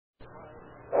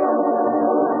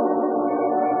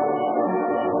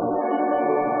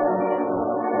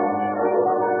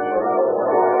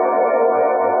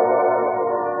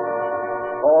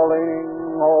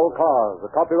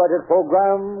copyrighted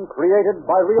program created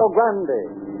by Rio Grande.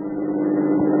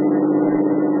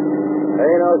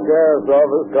 Reno Sheriff's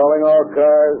Office calling all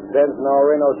cars. Attention all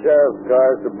Reno Sheriff's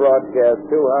cars to broadcast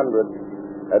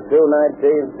 200 at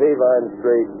 219 Peavine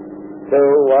Street.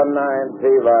 219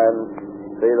 Peavine.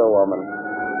 See the woman.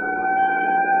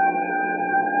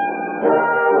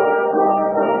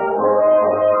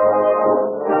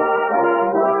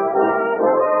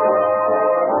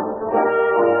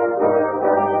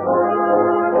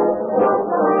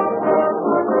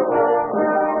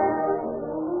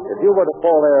 If you were to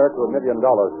fall heir to $1 million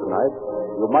tonight,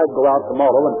 you might go out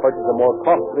tomorrow and purchase a more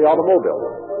costly automobile.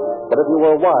 But if you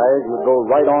were wise, you'd go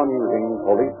right on using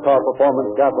police car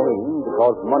performance gasoline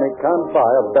because money can't buy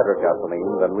a better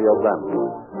gasoline than Rio Grande.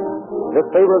 This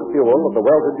favorite fuel of the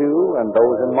well-to-do and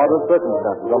those in moderate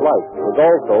circumstances alike is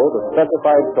also the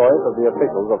specified choice of the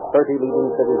officials of 30 leading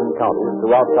cities and counties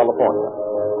throughout California.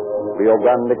 Rio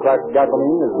Grande cracked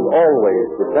gasoline is the always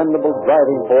dependable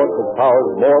driving force that powers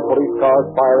more police cars,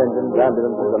 fire engines,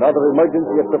 ambulances, and other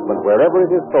emergency equipment wherever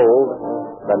it is sold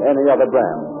than any other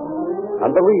brand.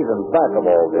 And the reason back of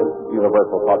all this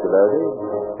universal popularity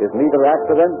is neither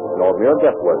accident nor mere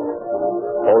guesswork.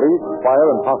 Police, fire,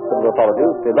 and hospital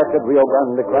authorities selected Rio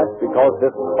Grande crack because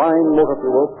this fine motor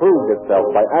fuel proved itself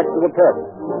by actual tests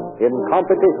in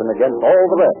competition against all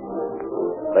the rest.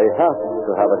 They have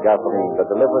to have a gasoline that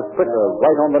delivers quicker,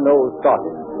 right-on-the-nose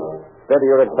starting,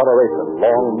 steadier acceleration,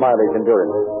 long mileage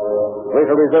endurance,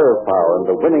 greater reserve power, and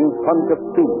the winning punch of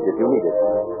speed if you need it.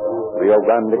 Rio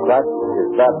Grande crack is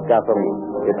that gasoline.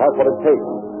 It has what it takes.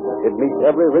 It meets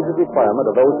every rigid requirement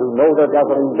of those who know their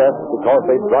gasoline best because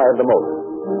they drive the most.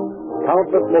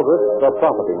 Countless motorists are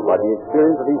profiting by the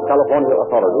experience of these California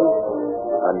authorities,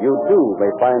 and you, too,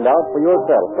 may find out for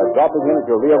yourself by dropping in at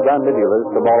your Rio Grande dealers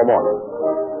tomorrow morning.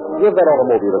 Give that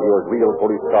automobile of yours real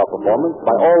police car performance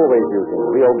by always using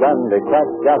Rio Grande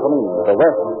cracked gasoline, the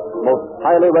West's most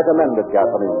highly recommended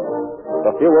gasoline.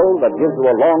 The fuel that gives you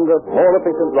a longer, more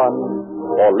efficient run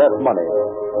for less money.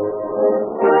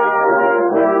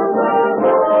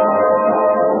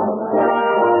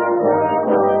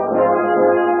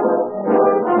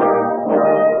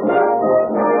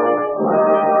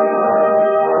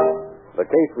 The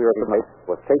case we are to make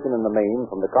was taken in the main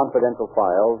from the confidential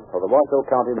files of the Washoe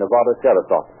County, Nevada Sheriff's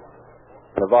Office.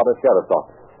 Nevada Sheriff's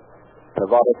Office.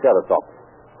 Nevada Sheriff's Office.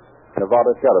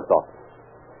 Nevada Sheriff's Office.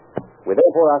 We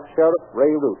therefore ask Sheriff Ray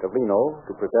Root of Reno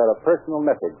to prepare a personal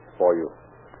message for you.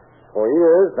 For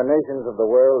years, the nations of the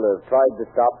world have tried to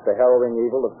stop the harrowing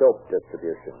evil of dope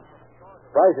distribution.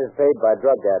 Prices paid by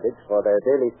drug addicts for their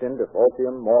daily stint of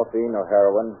opium, morphine, or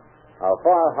heroin are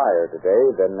far higher today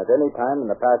than at any time in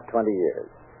the past 20 years.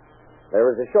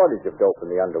 There is a shortage of dope in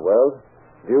the underworld,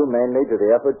 due mainly to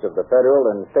the efforts of the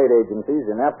federal and state agencies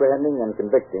in apprehending and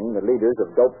convicting the leaders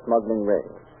of dope smuggling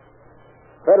rings.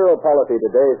 Federal policy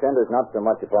today centers not so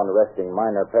much upon arresting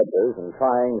minor peddlers and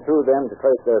trying through them to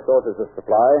trace their sources of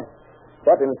supply,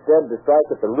 but instead to strike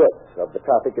at the roots of the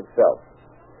traffic itself.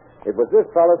 It was this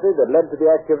policy that led to the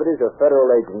activities of federal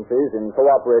agencies in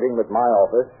cooperating with my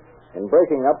office in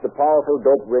breaking up the powerful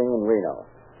dope ring in Reno.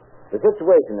 The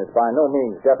situation is by no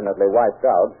means definitely wiped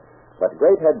out, but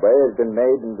great headway has been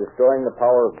made in destroying the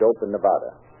power of dope in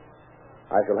Nevada.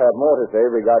 I shall have more to say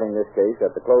regarding this case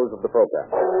at the close of the program.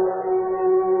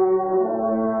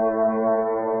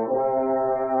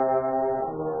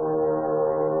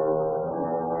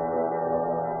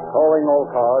 Calling All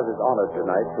Cars is honored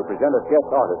tonight to present as guest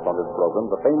artist on this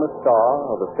program the famous star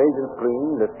of the stage and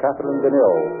screen, Miss Catherine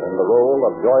Deneuve, in the role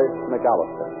of Joyce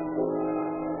McAllister.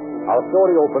 Our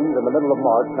story opened in the middle of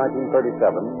March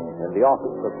 1937 in the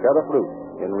office of Sheriff Root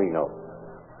in Reno.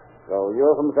 So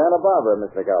you're from Santa Barbara,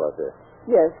 Miss McAllister?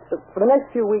 Yes, but for the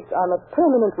next few weeks I'm a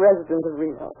permanent resident of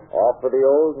Reno. Off for the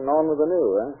old and on with the new,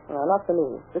 eh? Not for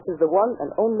me. This is the one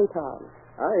and only town.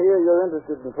 I hear you're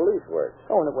interested in police work.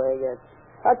 Oh, in a way, yes.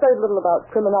 I've studied a little about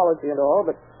criminology and all,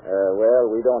 but... Well,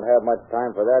 we don't have much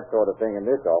time for that sort of thing in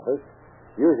this office.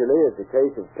 Usually it's a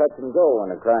case of touch and go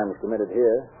when a crime is committed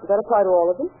here. Does that apply to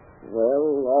all of them?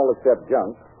 Well, all except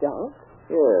junk. Junk?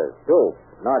 Yes, dope,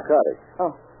 narcotics.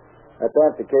 Oh.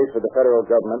 That's the case for the federal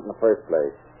government in the first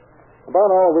place. About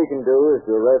all we can do is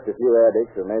to arrest a few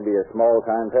addicts or maybe a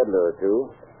small-time peddler or two,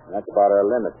 and that's about our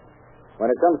limit. When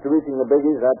it comes to reaching the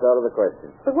biggies, that's out of the question.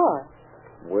 But why?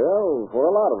 Well, for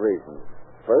a lot of reasons.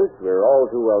 First, we're all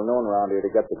too well known around here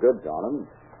to get the goods on them.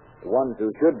 The ones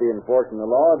who should be enforcing the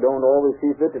law don't always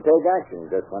see fit to take action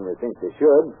just when we think they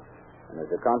should. And as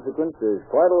a consequence, there's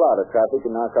quite a lot of traffic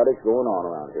and narcotics going on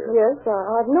around here. Yes,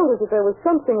 I've noticed that there was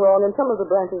something wrong in some of the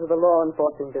branches of the law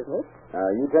enforcing business.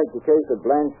 You take the case of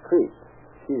Blanche Creek.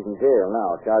 She she's in jail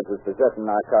now, charged with possessing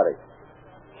narcotics.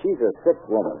 She's a sick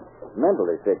woman,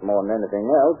 mentally sick more than anything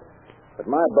else,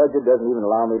 but my budget doesn't even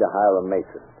allow me to hire a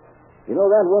matron. You know,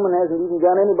 that woman hasn't even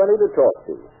got anybody to talk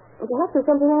to. Perhaps there's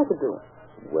something I could do.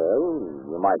 Well,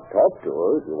 you might talk to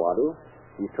her if you want to.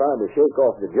 She's trying to shake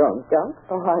off the junk. Junk?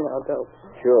 Oh, I know, dope.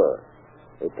 Sure.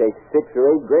 It takes 6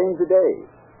 or 8 grains a day.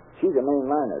 She's a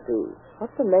mainliner, too.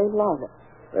 What's the main liner?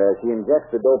 She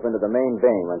injects the dope into the main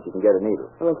vein when she can get a needle.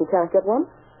 And when she can't get one?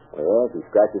 Well, she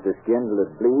scratches the skin till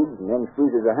it bleeds and then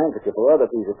squeezes a handkerchief or other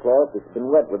piece of cloth that's been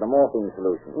wet with a morphine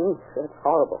solution. That's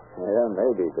horrible. Yeah,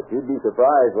 maybe, but you'd be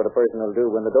surprised what a person will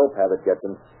do when the dope habit gets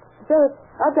them. Sheriff,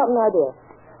 I've got an idea.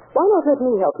 Why not let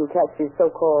me help you catch these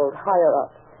so-called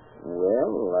higher-ups?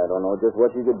 Well, I don't know just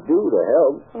what you could do to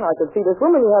help. Well, I could see this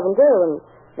woman you have in jail, and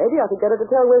maybe I could get her to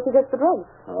tell where she gets the drugs.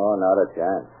 Oh, not a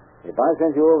chance. If I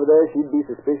sent you over there, she'd be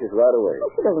suspicious right away.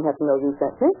 Well, she doesn't have to know you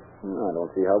sent me. I don't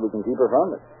see how we can keep her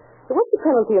from it. So what's the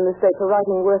penalty in this state for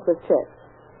writing worthless checks?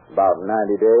 About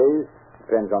 90 days.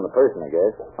 Depends on the person, I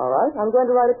guess. All right, I'm going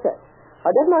to write a check.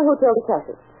 I'll get my hotel to cash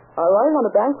it. I'll write it on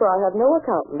a bank where I have no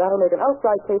account, and that'll make an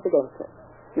outright case against me.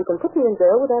 You can put me in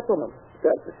jail with that woman.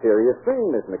 That's a serious thing,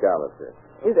 Miss McAllister.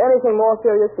 Is anything more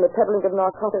serious than the peddling of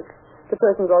narcotics to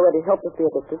persons already helplessly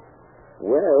addicted?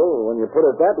 Well, when you put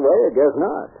it that way, I guess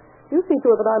not. You see to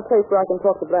it that I'm placed where I can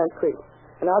talk to Blanche Creek,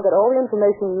 and I'll get all the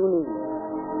information you need.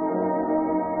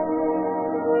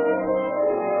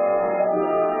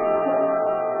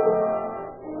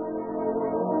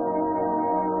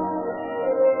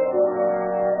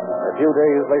 A few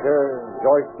days later,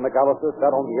 Joyce McAllister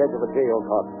sat on the edge of a jail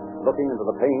cot, looking into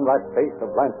the pain-racked face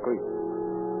of Blanche Creek.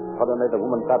 Suddenly, the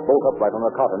woman sat bolt upright on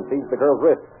her cot and seized the girl's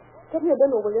wrist. Get me a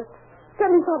bindle, will you?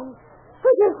 Get me something. I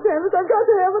can't stand this. I've got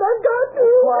to have it. I've got to.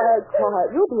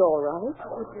 Quiet. You'll be all right.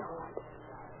 You'll be all right.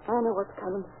 I know what's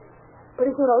coming.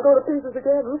 Pretty soon I'll go to pieces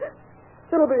again.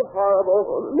 It'll be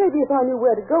horrible. Maybe if I knew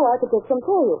where to go, I could get some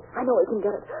for you. I know I can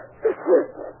get it.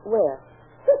 Where?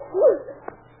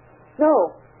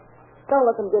 No. Don't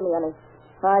let them give me any.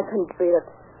 I can beat it.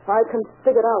 I can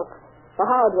stick it out. The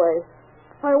hard way.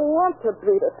 I want to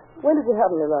beat it. When did you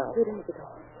have me last? 2 days ago.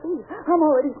 I'm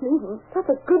already sneezing. That's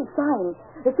a good sign.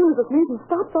 As soon as the sneezing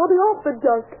stops, I'll be off the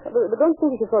junk. But don't you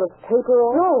think you should sort of taper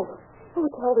off? No. Oh,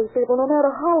 tell these people, no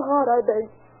matter how hard I beg,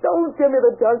 don't give me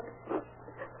the junk.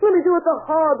 Let me do it the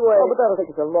hard way. Oh, but that'll take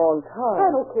us a long time.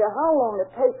 I don't care how long it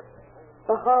takes.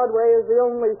 The hard way is the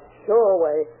only sure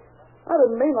way. I've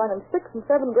been mainlining 6 and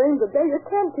 7 grains a day. You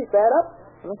can't keep that up.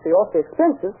 It must be awfully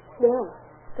expensive. Yeah.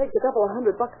 It takes a couple of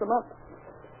 $100 a month.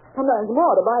 Sometimes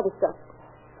more to buy the stuff.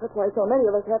 That's why so many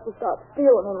of us have to stop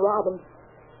stealing and robbing.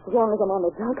 As long as I'm on the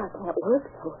junk, I can't work,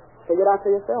 so figure it out for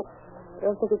yourself. I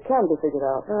don't think it can be figured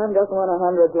out. I'm just one of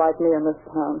hundreds like me in this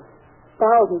town.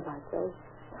 Thousands, I'd say.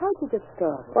 How'd you get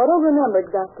started? Well, I don't remember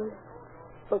exactly.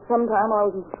 But sometime I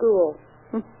was in school.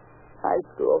 High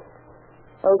school.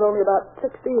 I was only about 16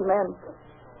 then.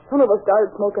 Some of us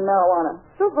started smoking marijuana.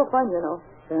 Just for fun, you know.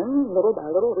 Then, little by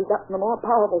little, we got into the more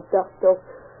powerful stuff, so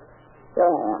there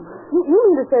I am. You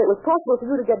mean to say it was possible for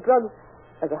you to get drugs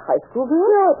as a high school girl?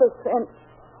 Yeah, and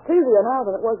it's easier now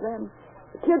than it was then.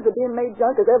 The kids are being made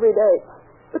junkers every day.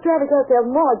 The traffic has to have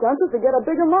more junkers to get a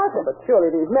bigger market. But surely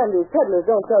these peddlers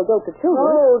don't sell dope to children.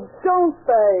 Oh, don't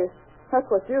they? That's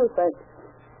what you think.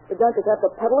 The junkers have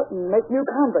to peddle it and make new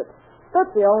converts.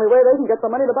 That's the only way they can get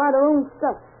the money to buy their own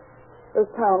stuff.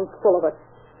 This town's full of it.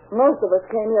 Most of us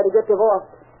came here to get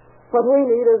divorced. What we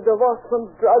need is divorce from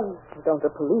drugs. Don't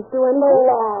the police do anything? The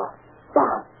law.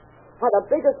 Bah! Why, the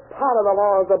biggest part of the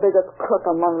law is the biggest crook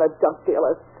among the junk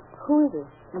dealers. Who is it?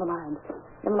 Never mind.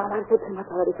 I've said too much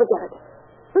already. Forget it.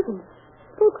 Listen,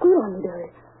 don't squeal on me,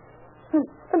 Derry.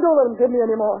 And don't let him give me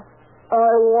any more.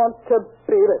 I want to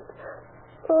beat it.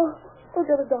 Oh, I'll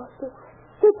get a doctor.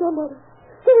 Get somebody.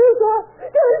 Give me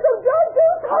some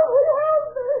doctors. Help me.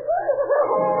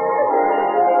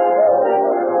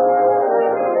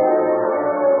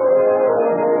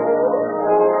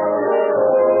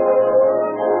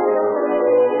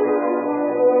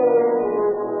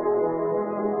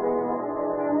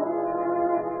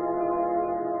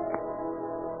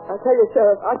 I tell you,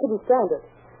 Sheriff, I couldn't stand it.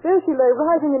 There she lay,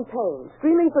 writhing in pain,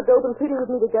 screaming for dope and pleading with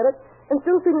me to get it, and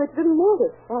still feeling that she didn't want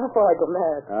it. Oh, I thought I'd go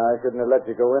mad. I shouldn't have let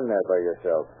you go in there by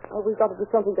yourself. Oh, we've got to do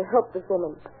something to help this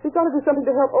woman. We've got to do something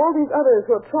to help all these others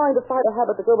who are trying to fight a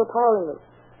habit that's overpowering them.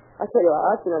 I tell you,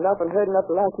 I've seen enough and heard enough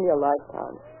to last me a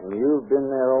lifetime. And you've been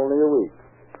there only a week.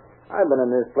 I've been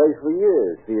in this place for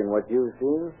years, seeing what you've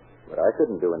seen. But I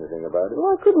couldn't do anything about it.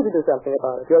 Why couldn't you do something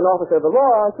about it? You're an officer of the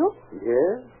law, aren't you?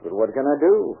 Yes, but what can I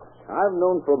do? I've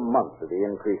known for months of the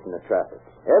increase in the traffic.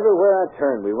 Everywhere I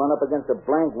turn, we run up against a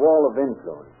blank wall of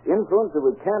influence. Influence that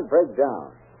we can't break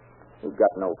down. We've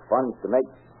got no funds to make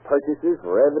purchases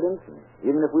for evidence. And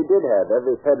even if we did have,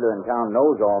 every peddler in town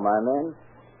knows all my men.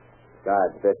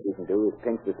 God's best we can do is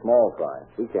pinch the small fry.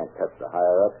 We can't touch the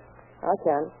higher-ups. I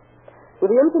can. With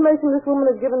the information this woman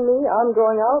has given me, I'm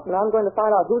going out and I'm going to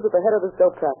find out who's at the head of this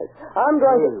dope traffic. I'm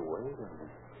going to... Wait a minute.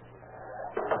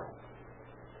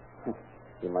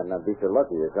 You might not be so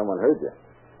lucky if someone heard you.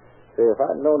 Say, if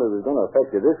I'd known it was going to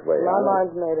affect you this way... My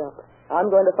mind's made up.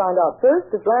 I'm going to find out first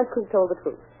if Blanche Creek told the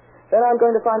truth. Then I'm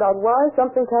going to find out why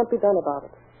something can't be done about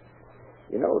it.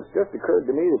 You know, it's just occurred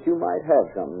to me that you might have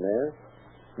something there.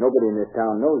 Nobody in this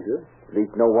town knows you. At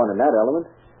least no one in that element.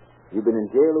 You've been in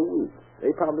jail a week. They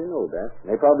probably know that.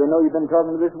 They probably know you've been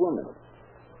talking to this woman.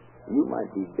 You might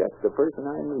be just the person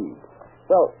I need.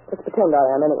 Well, let's pretend I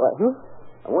am anyway,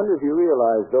 I wonder if you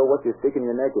realize, though, what you're sticking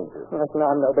your neck into. Listen,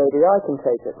 I'm no baby. I can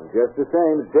take it. Just the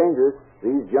same, it's dangerous.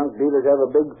 These junk dealers have a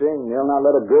big thing. They'll not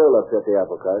let a girl upset the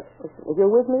apple cart. Listen, if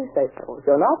you're with me, say so. If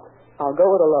you're not, I'll go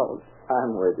it alone.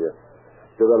 I'm with you.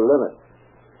 To the limit.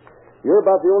 You're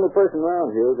about the only person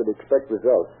around here that expects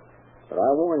results. But I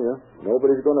warn you,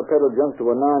 nobody's going to peddle junk to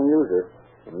a non-user,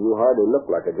 and you hardly look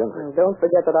like a junker. Don't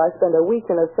forget that I spent a week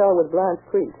in a cell with Blanche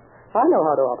Creek. I know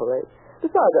how to operate.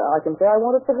 Besides, I can say I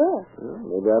want it for her.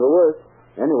 Maybe that'll work.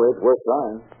 Anyway, it's worth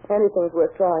trying. Anything's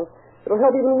worth trying. It'll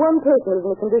help even one person who's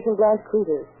in the condition Blanche Creek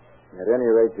is. At any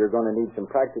rate, you're going to need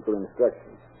some practical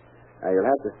instructions. Now, you'll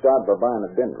have to start by buying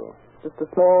a bindle. Just a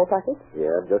small packet?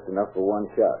 Yeah, just enough for one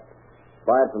shot.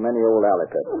 Buy it from any old alley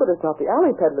peddler. But it's not the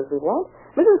alley peddlers we want.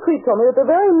 Mrs. Creek told me that the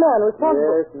very man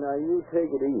responsible... Yes, now you take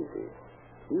it easy.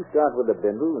 You start with a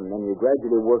bindle, and then you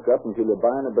gradually work up until you're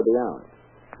buying it by the ounce.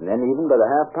 And then even by the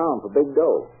half pound for big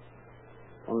dough.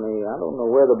 Only, I don't know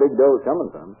where the big dough's coming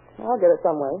from. I'll get it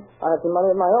some way. I have some money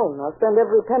of my own. I'll spend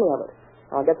every penny of it.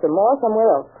 I'll get some more somewhere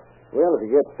else. Well, if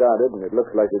you get started, and it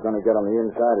looks like you're going to get on the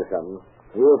inside of something,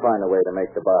 we'll find a way to make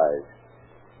the buys.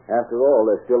 After all,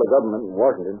 there's still a government in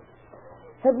Washington.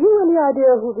 Have you any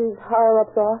idea who these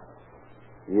higher-ups are?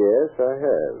 Yes, I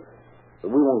have. But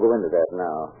we won't go into that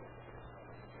now.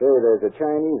 Say, there's a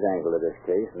Chinese angle of this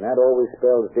case, and that always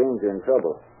spells danger and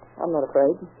trouble. I'm not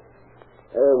afraid.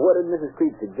 What did Mrs.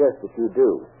 Creek suggest that you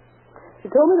do? She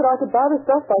told me that I could buy the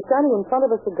stuff by standing in front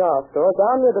of a cigar store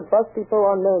down near the bus depot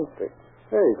on Main Street.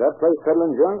 Hey, is that place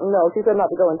peddling junk? No, she said not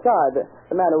to go inside.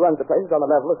 The man who runs the place is on the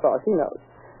level as far as she knows.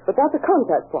 But that's a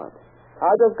contact point.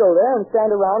 I'll just go there and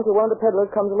stand around till one of the peddlers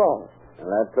comes along. And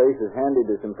that place is handy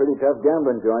to some pretty tough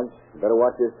gambling joints. Better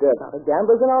watch your step. Now, the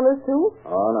gamblers in on this, too?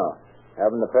 Oh, no.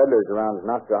 Having the peddlers around is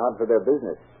not so hot for their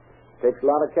business. Takes a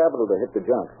lot of capital to hit the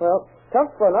junk. Well,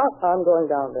 tough or not, I'm going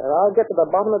down there. I'll get to the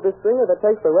bottom of this thing if it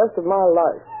takes the rest of my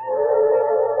life.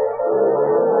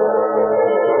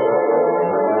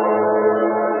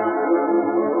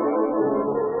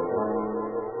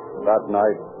 That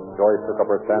night, Joyce took up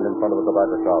her stand in front of the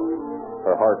tobacco shop.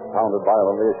 Her heart pounded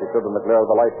violently as she stood in the glare of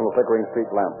the light from the flickering street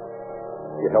lamp.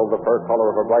 She held the fur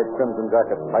collar of her bright crimson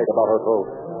jacket tight about her throat.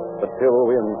 The chill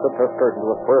wind took her skirt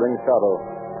into a swirling shadow.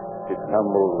 She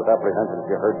trembled with apprehension as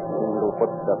she heard single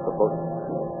footsteps approach.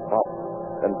 Stop,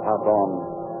 then pass on.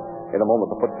 In a moment,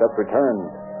 the footsteps returned.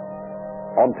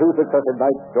 On 2 successive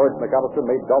nights, George McAllister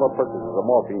made dollar purchases of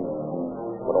morphine.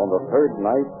 But on the third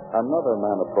night, another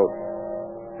man approached.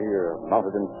 Fear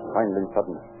mounted in kindly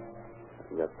suddenness.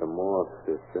 You got some more,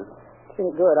 sister.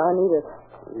 Pretty good. I need it.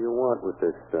 What do you want with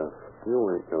this stuff? You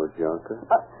ain't no junker.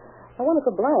 I want it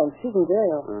for Blanche. She's in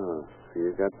jail. Oh, so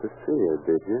you got to see her,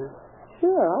 did you?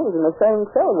 Sure. I was in the same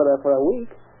cell with her for a week.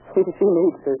 She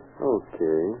needs it.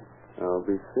 Okay. I'll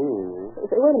be seeing you.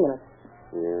 Say, wait a minute.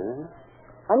 Yeah?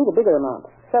 I need a bigger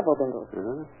amount. Several bindles.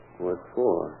 Huh? What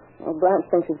for? Well, Blanche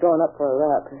thinks she's going up for a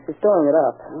rap. She's storing it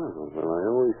up. Oh, well, I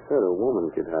always said a woman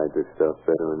could hide this stuff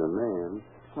better than a man.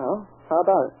 Well, how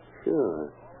about it? Sure.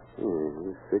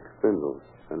 Yeah, 6 bindles.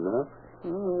 Enough?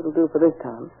 It'll do for this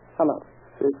time. How much?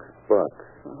 $6. Well,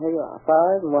 here you are.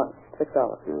 5 and 1. $6.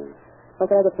 Yeah. When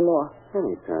can I get some more?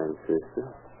 Anytime, sister.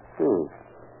 Hey,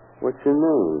 what's your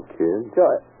name, kid?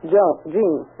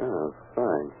 Jean. Oh,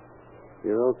 fine.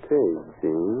 You're okay,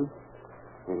 Jean.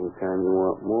 Anytime you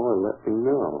want more, let me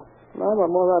know. Well, I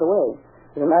want more right away.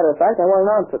 As a matter of fact, I want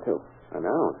an ounce or 2. An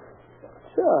ounce?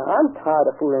 Sure. I'm tired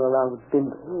of fooling around with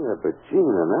bindles. Yeah, but Jean,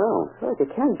 an ounce. Well, if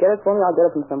you can't get it for me, I'll get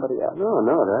it from somebody else. No,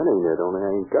 that ain't it. Only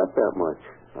I ain't got that much.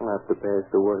 I'll have to pass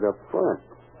the word up front.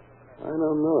 I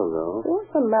don't know, though. What's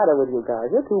the matter with you guys?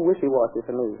 You're too wishy-washy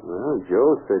for me. Well,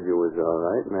 Joe said you was all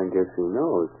right, and I guess he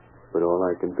knows. but all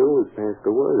I can do is pass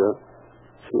the word up.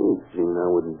 Gee, Gene, I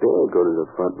wouldn't dare go to the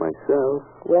front myself.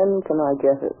 When can I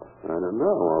get it? I don't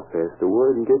know. I'll pass the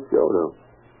word and get Yodo.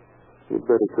 You'd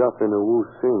better drop in to Wu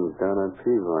Sing down on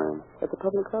Peavine. At the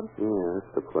public club? Yeah,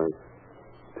 that's the place.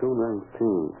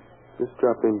 219. Just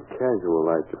drop in casual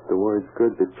like. If the word's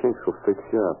good, the chinks will fix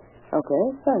you up. Okay,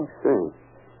 thanks. Say,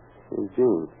 hey,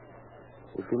 Gene,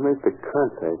 if you make the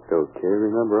contact okay,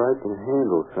 remember I can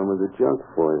handle some of the junk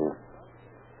for you.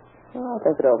 I'll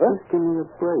think it over. Just give me a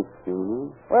break,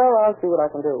 Jeannie. Well, I'll see what I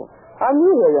can do. I'm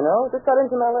new here, you know. Just got in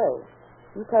from L.A.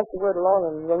 You pass the word along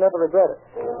and you'll never regret it.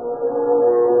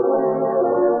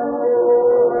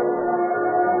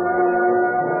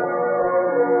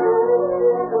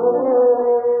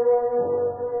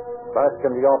 Back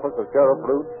in the office of Sheriff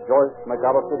Root, Joyce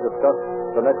McAllister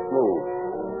discussed the next move.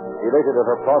 Elated at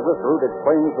her progress, Root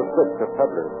explains the switch of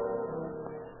peddlers.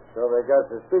 So they got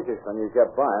suspicious when you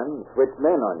kept buying and switched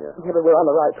men on you. Yeah, but we're on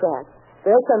the right track.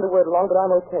 They'll send the word along, but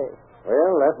I'm okay.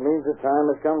 Well, that means the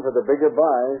time has come for the bigger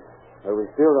buys. But we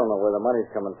still don't know where the money's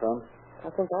coming from.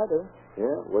 I think I do.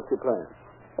 Yeah? What's your plan?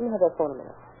 Let me have that phone a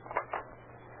minute.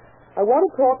 I want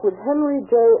to talk with Henry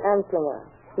J. Anslinger,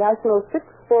 National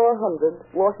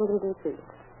 6400, Washington, D.C.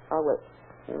 I'll wait.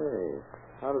 Hey,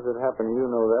 how does it happen you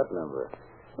know that number?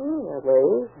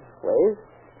 Wait.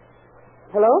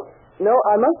 Hello? No,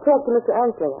 I must talk to Mr.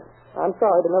 Anslinger. I'm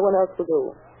sorry, but no one else will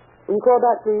do. Will you call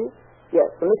back, please? Yes,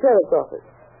 from the sheriff's office.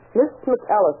 Miss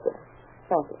McAllister.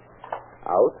 Thank you.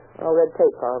 Out? Oh, red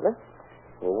tape, probably.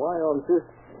 Well, why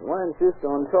insist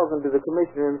on talking to the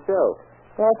commissioner himself?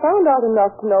 Well, I found out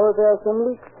enough to know that there's some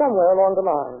leak somewhere along the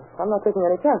line. I'm not taking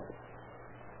any chances.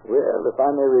 Well, if I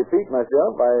may repeat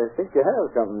myself, I think you have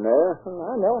something there.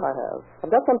 I know I have.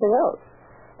 I've got something else.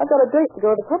 I've got a date to go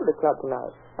to the public club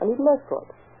tonight. I need an escort.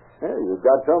 Hey, you've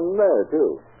got something there,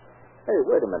 too. Hey,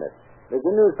 wait a minute. There's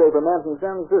a newspaper man from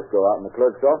San Francisco out in the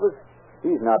clerk's office.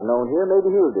 He's not known here.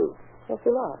 Maybe he'll do. What's he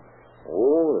like?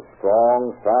 Oh, a strong,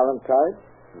 silent type.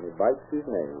 And he bites his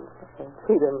nails.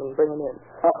 Feed him and bring him in.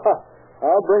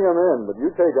 I'll bring him in, but you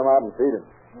take him out and feed him.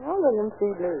 I'll let him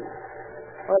feed me.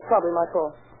 Well, that's probably my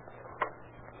call.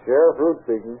 Sheriff Root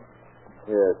speaking.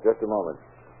 Yes, just a moment.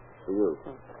 For you.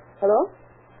 Hello?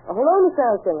 Hello, Miss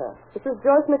Anslinger. This is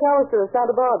Joyce McAllister of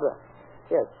Santa Barbara.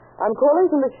 Yes. I'm calling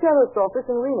from the sheriff's office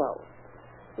in Reno.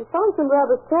 We found some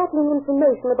rather startling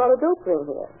information about a dope ring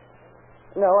here.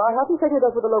 No, I haven't taken it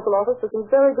up with the local office for some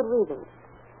very good reasons.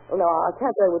 Oh, no, I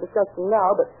can't say we're discussing now,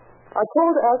 but I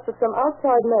called to ask that some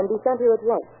outside men be sent here at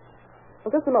once.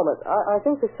 Well, just a moment. I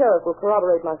think the sheriff will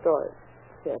corroborate my story.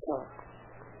 Yes, all right.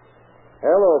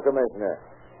 Hello, Commissioner.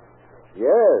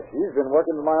 Yes, he's been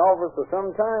working in my office for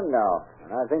some time now,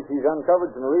 and I think he's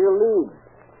uncovered some real leads.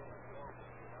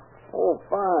 Oh,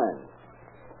 fine.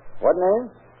 What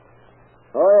name?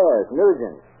 Oh, yes,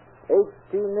 Nugent.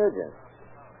 H.T. Nugent.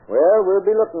 Well, we'll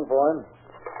be looking for him.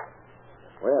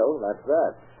 Well, that's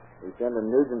that. We send a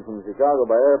Nugent from Chicago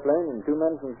by airplane and 2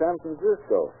 men from San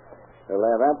Francisco. They'll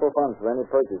have ample funds for any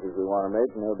purchases we want to make,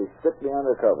 and they'll be strictly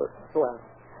undercover. Well,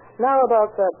 now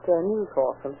about that news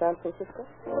horse from San Francisco.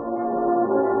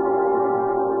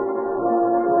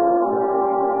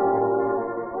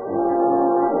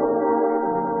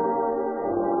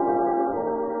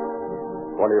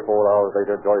 24 hours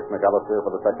later, Joyce McAllister,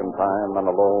 for the second time and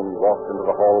alone, walked into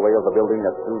the hallway of the building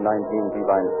at 219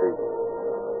 Peavine Street.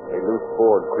 A loose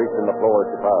board creaked in the floor as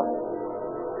she passed.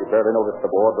 She barely noticed the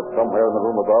board, but somewhere in the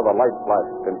room above, a light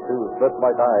flashed, and 2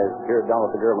 slit-like eyes peered down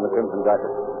at the girl in the crimson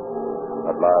jacket.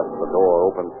 At last, the door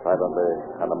opened silently,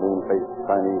 and a moon-faced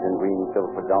Chinese in green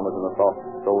silk pajamas and the soft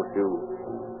sole shoes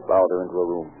bowed her into a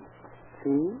room.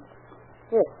 See?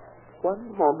 Yes.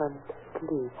 1 moment,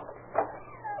 please.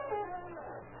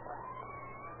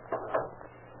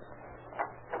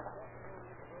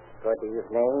 Good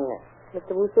evening.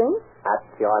 Mr. Wu Sing? At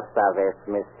your service,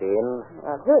 Miss Jean.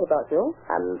 I've heard about you.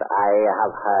 And I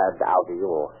have heard of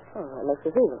you. Oh, that makes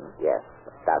it even. Yes,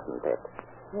 doesn't it?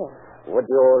 Yes. Would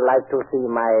you like to see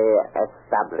my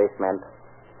establishment?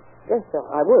 Yes, sir,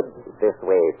 I would. This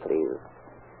way, please.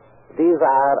 These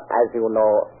are, as you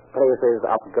know, places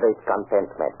of great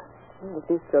contentment. At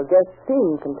least your guests seem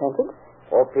contented.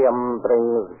 Opium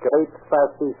brings great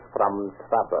surcease from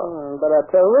trouble. But a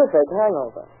terrific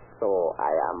hangover. So I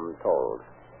am told.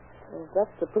 That's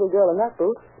the pretty girl in that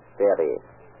booth. Very.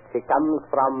 She comes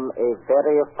from a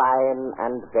very fine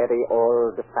and very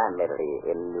old family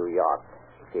in New York.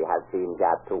 She has been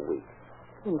there 2 weeks.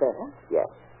 In there? Yes,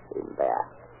 in there.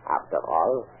 After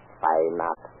all, why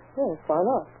not? Yes, why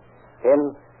not?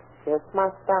 In? Yes,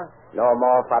 master. No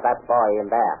more for that boy in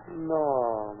there.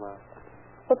 No, master.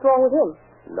 What's wrong with him?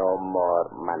 No more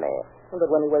money. But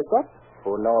when he wakes up?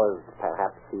 Who knows,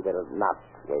 perhaps he will not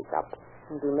wake up.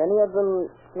 Do many of them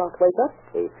not wake up?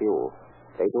 A few.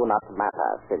 They do not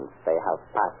matter since they have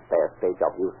passed their stage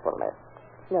of usefulness.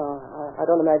 No, I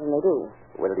don't imagine they do.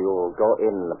 Will you go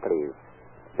in, please?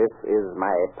 This is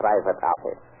my private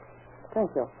office.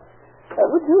 Thank you.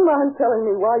 Would you mind telling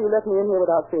me why you let me in here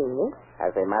without seeing me?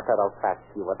 As a matter of fact,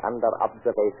 you were under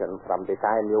observation from the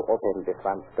time you opened the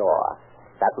front door.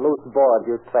 That loose board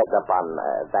you tread upon,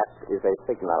 that is a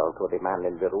signal to the man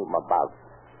in the room above.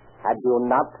 Had you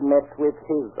not met with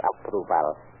his approval,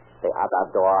 the other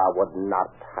door would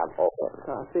not have opened.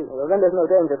 I see. Well, then there's no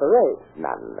danger for raid.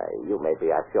 None. You may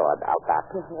be assured of that.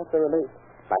 That's a relief.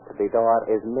 But the door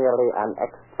is merely an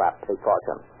extra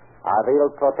precaution. Our real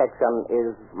protection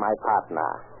is my partner.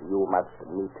 You must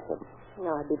meet him.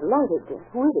 I'd be delighted.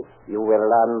 Who is it? You will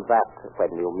learn that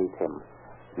when you meet him.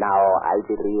 Now, I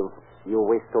believe you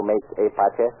wish to make a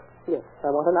purchase? Yes, I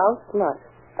want an ounce tonight.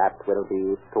 That will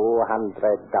be $200,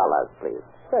 please.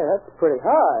 Say, that's pretty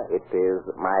high. It is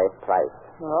my price.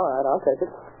 All right, I'll take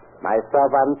it. My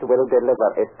servant will deliver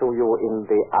it to you in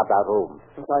the other room.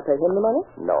 If I pay him the money?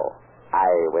 No, I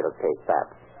will take that.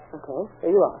 Okay,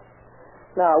 here you are.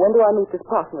 Now, when do I meet this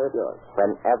partner of yours?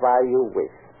 Whenever you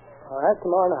wish. All right,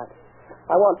 tomorrow night.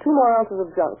 I want 2 more ounces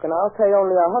of junk, and I'll pay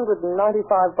only $195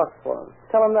 for them.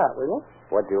 Tell him that, will you?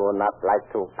 Would you not like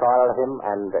to call him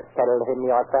and tell him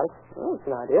yourself? Oh, that's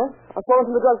an idea. I'll phone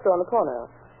from the drugstore on the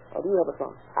corner. Or do you have a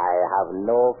phone? I have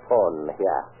no phone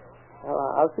here.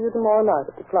 Well, I'll see you tomorrow night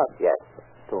at the club. Yes,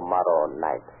 tomorrow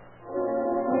night.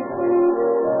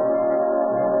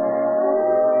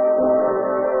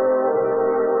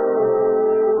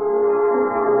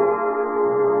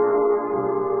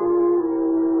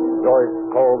 Joyce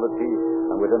called the chief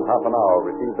and within half an hour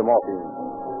received the morphine.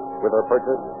 With her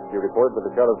purchase, she reported to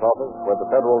the sheriff's office where the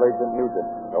federal agent Nugent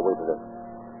awaited her.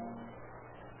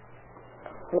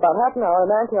 In about half an hour, a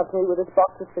man came up to me with this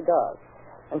box of cigars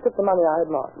and took the money I had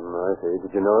marked. I see.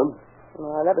 Did you know him?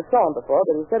 Well, I never saw him before,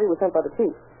 but he said he was sent by the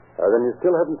chief. Then you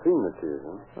still haven't seen the chief,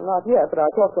 huh? Well, not yet, but I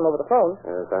talked to him over the phone.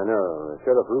 Yes, I know.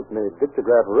 Sheriff Root made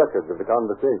dictograph records of the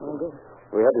conversation. Oh, good.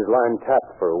 We had his line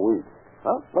tapped for a week.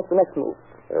 Well, what's the next move?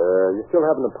 You still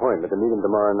have an appointment to meet him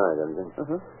tomorrow night, haven't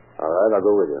you? All right, I'll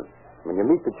go with you. When you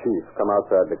meet the chief, come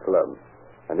outside the club.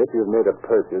 And if you've made a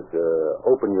purchase,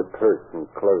 open your purse and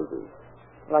close it.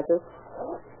 Like this?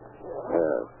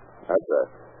 Yes, that's right.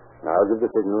 Now, I'll give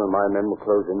the signal and my men will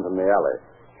close in from the alley.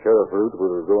 Sheriff Root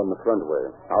will go in the front way.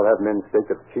 I'll have men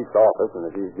staked at the chief's office, and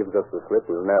if he gives us the slip,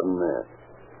 we'll nab him there.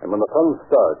 And when the fun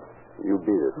starts, you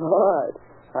beat it. All right.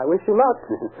 I wish you luck.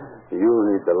 You'll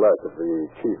need the luck if the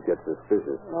chief gets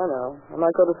suspicious. I know. I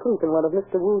might go to sleep in one of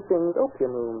Mr. Wu Sing's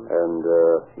opium rooms. And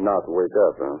not wake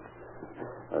up,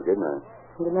 huh? Good night.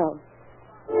 Good night.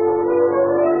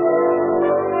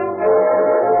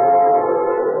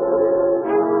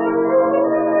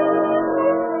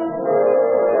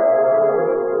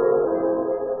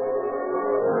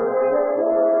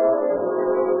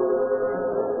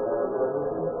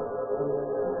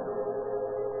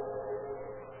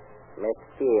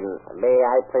 May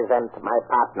I present my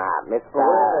partner, Mr.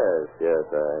 Yes,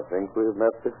 I think we've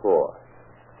met before.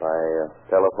 By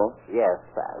telephone? Yes,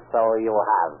 so you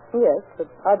have. Yes, but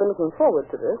I've been looking forward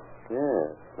to this.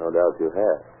 Yes, no doubt you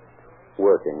have.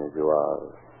 Working as you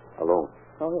are, alone.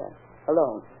 Oh, yes,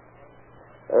 alone.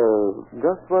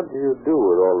 Just what do you do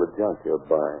with all the junk you're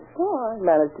buying? Oh, I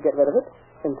managed to get rid of it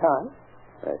in time.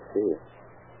 I see.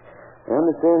 I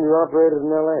understand you operated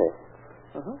in L.A.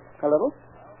 A little?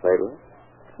 Lately?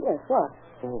 Yes, what?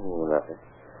 Oh, nothing.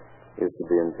 Used to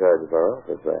be in charge of our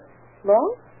office there.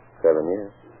 Long? 7 years.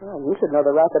 Oh, you should know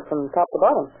the racket from top to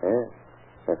bottom. Yes.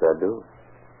 Yes, I do.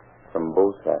 From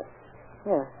both sides.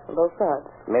 Yes, from both sides.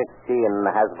 Miss Jean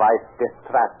has voiced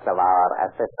distrust of our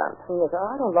assistant. Yes,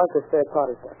 I don't like this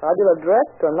third-party stuff. I do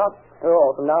direct or not at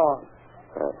all from now on.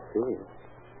 I see.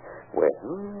 Well,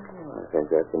 I think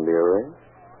that can be arranged.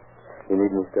 You need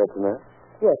any steps in that?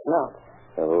 Yes, now.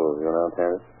 Oh, you're an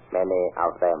alternative? Many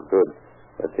of them. Good.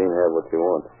 Let Jean have what you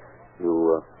want.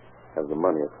 You have the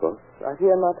money, of course. Right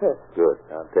here in my purse. Good.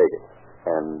 I'll take it.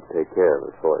 And take care of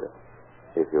it for you,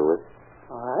 if you wish.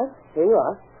 All right. Here you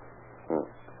are.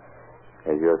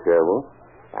 Is your share, Wolf?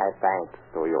 My thanks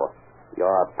to you.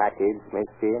 Your package,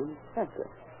 Miss Jean? Thank you.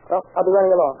 Well, I'll be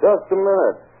running along. Just a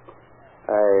minute.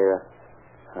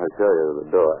 I'll show you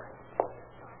the door.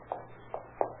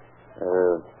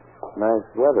 Nice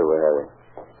weather we're having,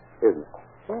 isn't it?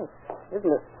 Yes,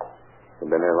 isn't it? You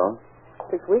been here long?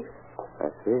 6 weeks? I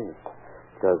see.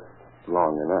 Just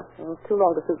long enough. Too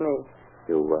long to suit me.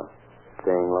 You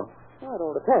staying long? Well, it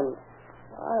all depends.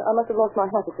 I must have lost my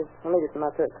handkerchief. I'll leave it in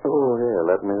my purse. Oh, here,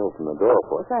 let me open the door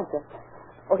for you. Thanks, sir.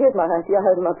 Oh, here's my hanky. I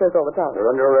have it in my purse all the time. You're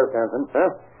under arrest, Hanson.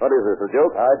 Huh? What is this, a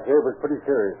joke? I'd say it was pretty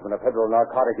serious when a federal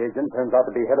narcotic agent turns out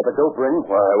to be head of a dope ring.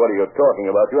 Why, what are you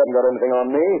talking about? You haven't got anything on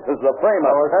me. This is a frame-up.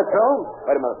 Oh, is that so?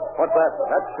 Wait a minute. What's that?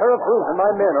 That's Sheriff Bruce and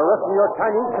my men arresting your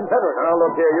Chinese confederate. Now,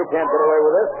 look here. You can't get away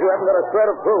with this. You haven't got a shred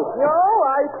of proof. No,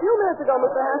 a few minutes ago,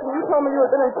 Mr. Hanson, you told me you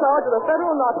had been in charge of the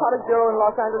Federal Narcotics Bureau in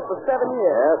Los Angeles for 7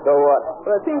 years. Yeah, so what?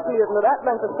 Well, it seems to me that in that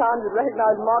length of time, you'd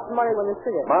recognize marked money when you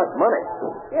see it. Marked money?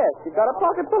 Yes, you got a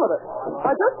pocket full of it.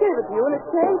 I just gave it to you in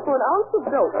exchange for an ounce of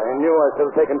dope. I knew I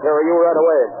should have taken care of you right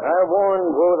away. I warned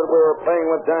you that we were playing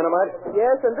with dynamite.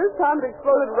 Yes, and this time it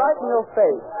exploded right in your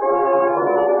face.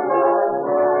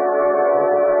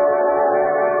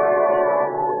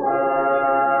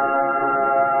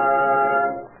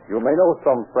 You may know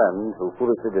some friend who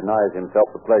foolishly denies himself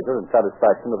the pleasure and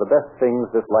satisfaction of the best things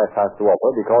this life has to offer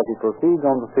because he proceeds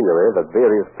on the theory that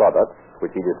various products,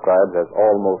 which he describes as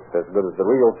almost as good as the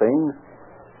real things,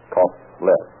 cost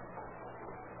less.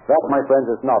 That, my friends,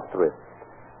 is not thrift.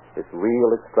 It's real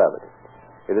extravagance.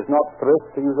 It is not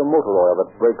thrift to use a motor oil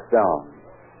that breaks down,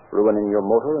 ruining your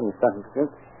motor and sentencing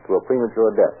it to a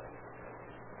premature death.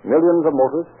 Millions of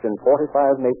motorists in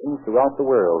 45 nations throughout the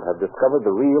world have discovered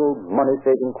the real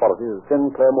money-saving qualities of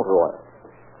Sinclair motor oil.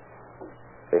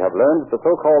 They have learned that the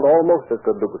so-called almost as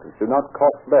good lubricants do not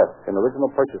cost less in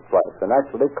original purchase price and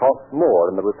actually cost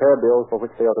more in the repair bills for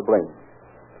which they are to blame.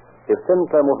 If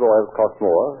Sinclair motor oils cost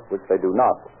more, which they do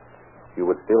not, you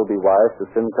would still be wise to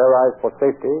Sinclairize for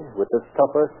safety with this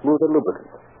tougher, smoother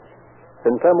lubricant.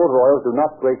 Sinclair motor oils do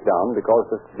not break down because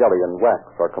this jelly and wax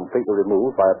are completely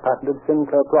removed by a patented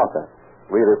Sinclair process.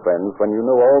 Really, friends, when you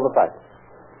know all the facts,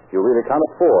 you really can't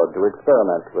afford to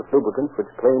experiment with lubricants which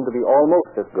claim to be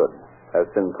almost as good as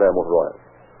Sinclair motor oils.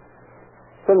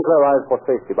 Sinclairize for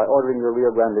safety by ordering your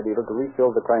Rio Grande dealer to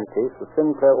refill the crankcase with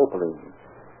Sinclair Opaline,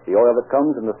 the oil that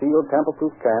comes in the sealed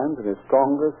tamper-proof cans and is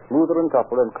stronger, smoother, and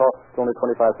tougher and costs only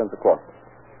 25 cents a quart.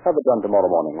 Have it done tomorrow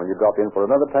morning when you drop in for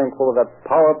another tank full of that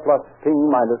Power Plus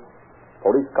P-minus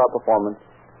police car performance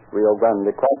Rio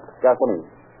Grande cracked gasoline.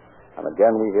 And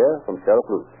again we hear from Sheriff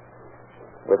Bruce.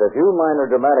 With a few minor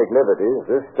dramatic liberties,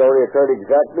 this story occurred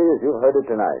exactly as you've heard it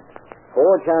tonight. 4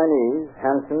 Chinese,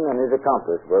 Hanson and his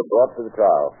accomplice, were brought to the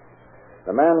trial.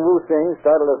 The man Wu Sing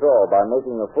startled us all by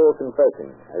making a full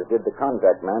confession, as did the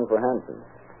contact man for Hanson.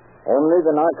 Only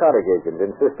the narcotic agent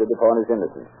insisted upon his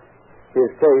innocence. His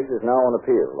case is now on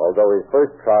appeal, although his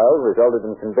first trial resulted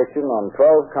in conviction on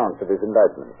 12 counts of his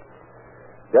indictment.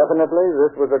 Definitely,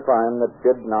 this was a crime that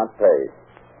did not pay.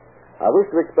 I wish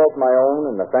to express my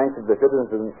own and the thanks of the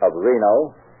citizens of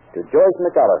Reno to Joyce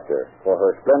McAllister for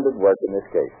her splendid work in this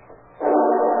case.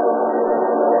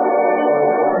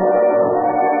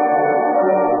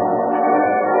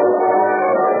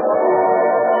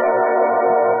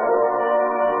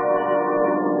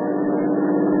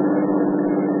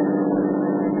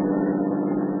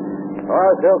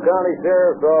 Marshall County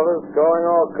Sheriff's Office, calling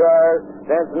all cars,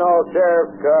 attention all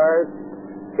sheriff's cars,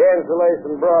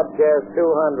 cancellation broadcast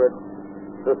 200.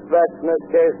 Suspects in this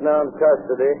case now in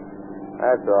custody.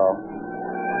 That's all.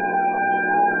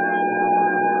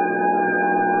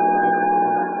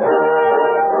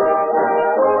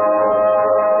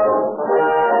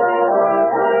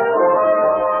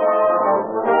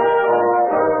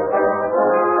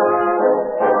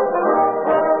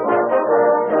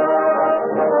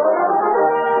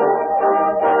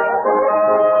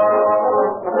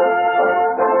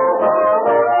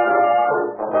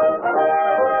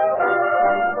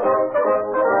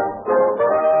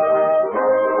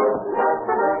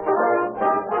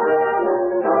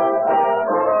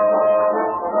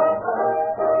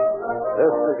 This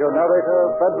is your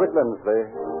narrator, Frederick Lindsley,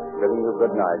 bidding you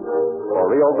good night for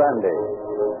Rio Grande.